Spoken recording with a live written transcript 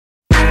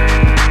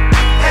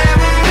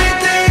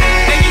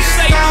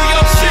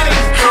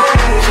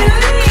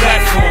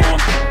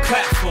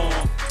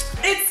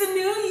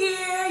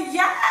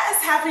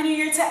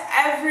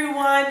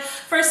everyone.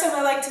 First, I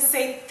would like to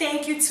say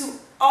thank you to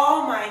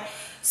all my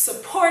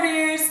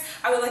supporters.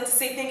 I would like to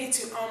say thank you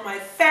to all my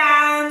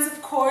fans,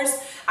 of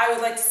course. I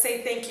would like to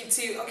say thank you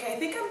to, okay,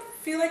 I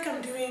feel like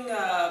I'm doing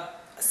a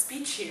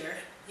speech here.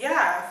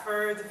 Yeah,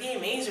 for the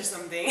VMAs or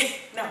something.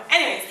 No,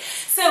 anyways.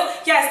 So,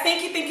 yes,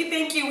 thank you, thank you,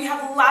 thank you. We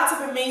have lots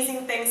of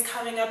amazing things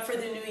coming up for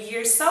the new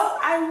year. So,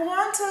 I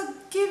want to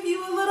give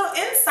you a little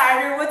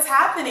insider what's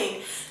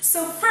happening.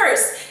 So,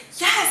 first,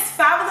 yes,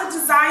 Favala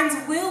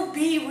Designs will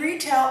be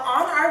retail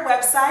on our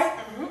website.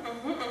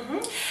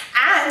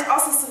 And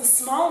also some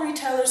small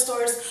retailer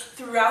stores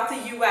throughout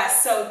the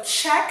US. So,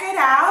 check it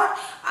out.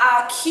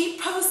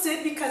 Keep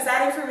posted because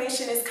that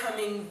information is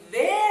coming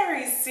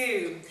very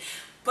soon.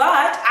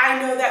 But I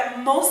know that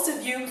most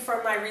of you,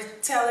 from my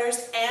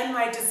retailers and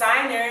my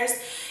designers,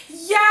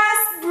 yes,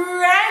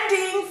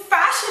 branding,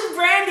 fashion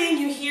branding,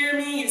 you hear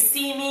me, you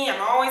see me, I'm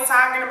always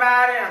talking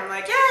about it. I'm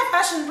like, yeah,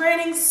 fashion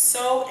branding is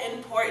so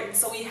important.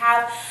 So we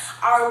have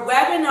our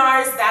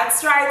webinars,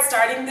 that's right,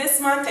 starting this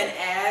month and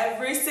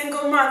every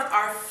single month,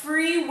 our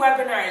free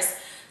webinars.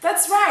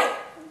 That's right.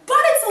 But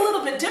it's a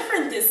little bit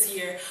different this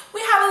year.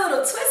 We have a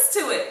little twist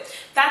to it.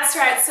 That's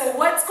right. So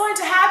what's going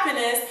to happen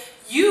is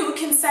you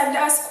can send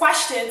us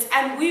questions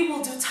and we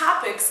will do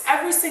topics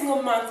every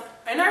single month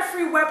in our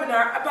free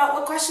webinar about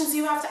what questions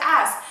you have to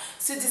ask.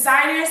 So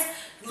designers,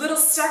 little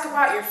stuff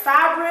about your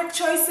fabric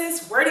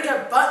choices, where to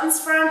get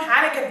buttons from,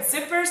 how to get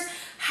zippers,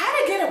 how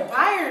to get a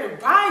buyer to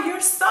buy your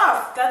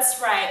stuff.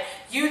 That's right.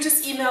 You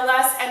just email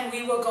us and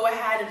we will go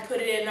ahead and put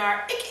it in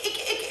our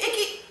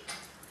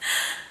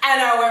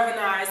and our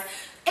webinars.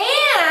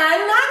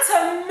 And not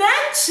to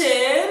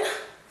mention,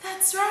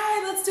 that's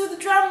right, let's do the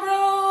drum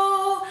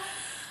roll.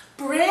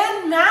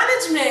 Brand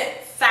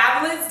management.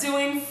 Favala is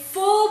doing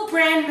full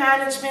brand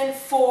management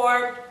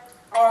for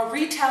our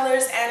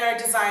retailers and our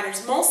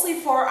designers, mostly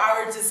for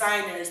our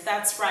designers.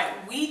 That's right.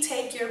 We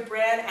take your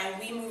brand and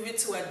we move it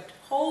to a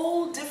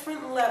whole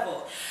different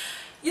level.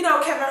 You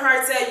know, Kevin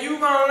Hart said, you're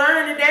going to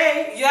learn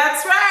today.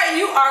 That's right.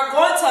 You are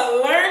going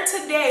to learn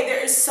today.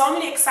 There is so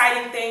many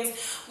exciting things.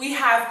 We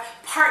have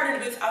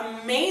partnered with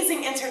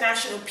amazing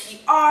international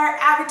PR,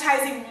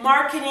 advertising,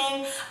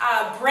 marketing,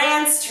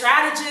 brand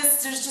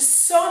strategists. There's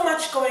just so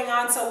much going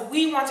on, so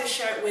we want to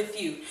share it with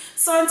you.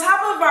 So on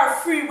top of our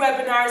free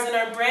webinars and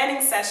our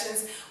branding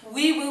sessions,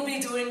 we will be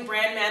doing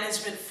brand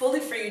management fully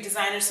for you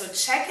designers, so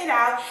check it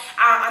out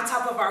on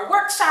top of our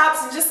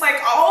workshops and just like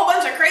a whole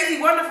bunch of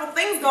crazy, wonderful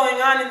things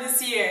going on in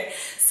this year.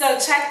 So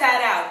check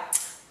that out.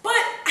 But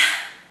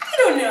I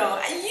don't know.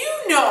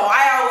 You know,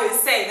 I always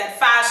say that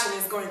fashion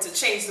is going to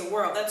change the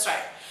world. That's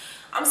right.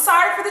 I'm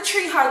sorry for the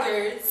tree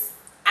huggers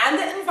and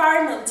the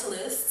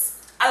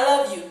environmentalists. I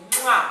love you.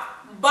 Mwah.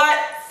 But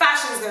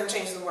fashion is going to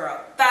change the world.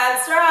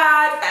 That's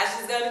right,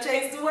 fashion is going to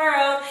change the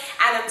world.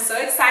 And I'm so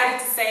excited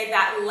to say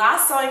that La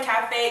Sewing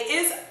Cafe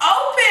is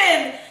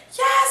open.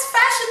 Yes,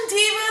 fashion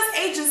divas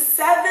ages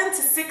 7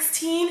 to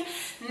 16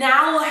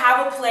 now will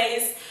have a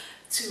place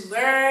to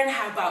learn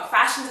about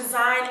fashion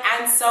design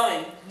and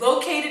sewing,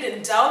 located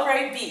in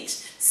Delray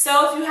Beach.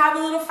 So if you have a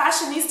little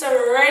fashionista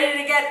ready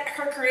to get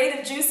her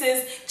creative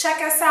juices,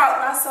 check us out,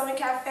 La Sewing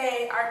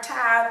Cafe, our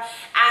tab.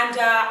 And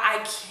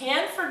I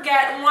can't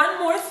forget one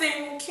more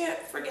thing, can't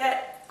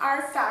forget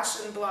our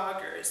fashion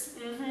bloggers.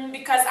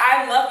 Because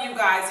I love you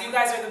guys. You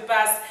guys are the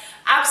best,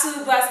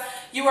 absolute best.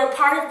 You are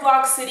part of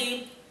Blog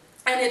City,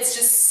 and it's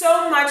just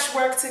so much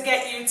work to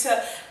get you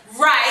to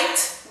write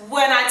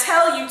when I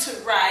tell you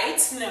to write.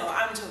 No,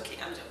 I'm joking,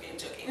 I'm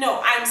joking.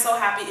 No, I'm so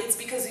happy. It's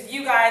because of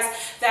you guys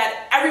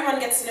that everyone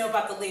gets to know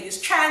about the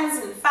latest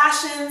trends and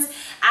fashions,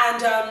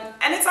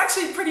 and it's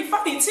actually pretty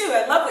funny too.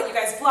 I love what you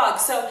guys blog.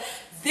 So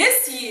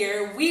this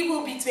year we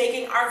will be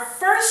taking our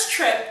first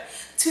trip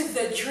to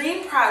the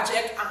Dream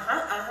Project,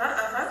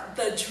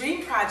 the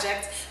Dream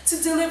Project, to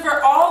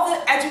deliver all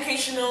the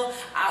educational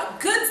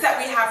goods that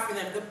we have for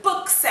them, the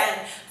books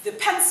and the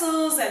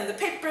pencils and the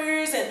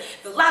papers and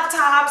the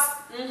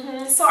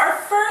laptops. So our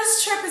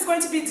first trip is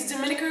going to be to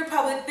Dominican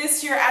Republic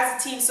this year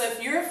as a team. So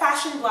if you're a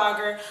fashion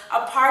blogger,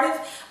 a part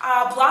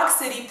of Blog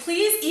City,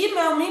 please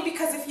email me,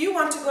 because if you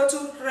want to go to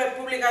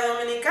República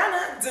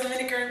Dominicana,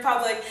 Dominican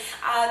Republic,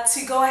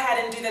 to go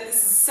ahead and do that, this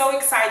is so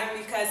exciting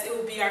because it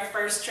will be our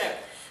first trip.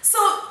 So,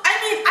 I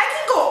mean, I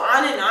can go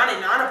on and on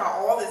and on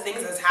about all the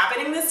things that's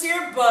happening this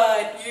year,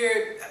 but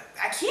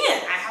I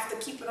can't. I have to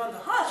keep it on the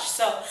hush.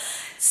 So,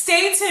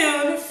 stay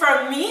tuned.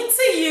 From me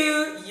to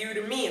you, you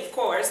to me, of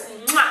course.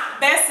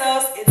 Mwah!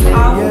 Besos.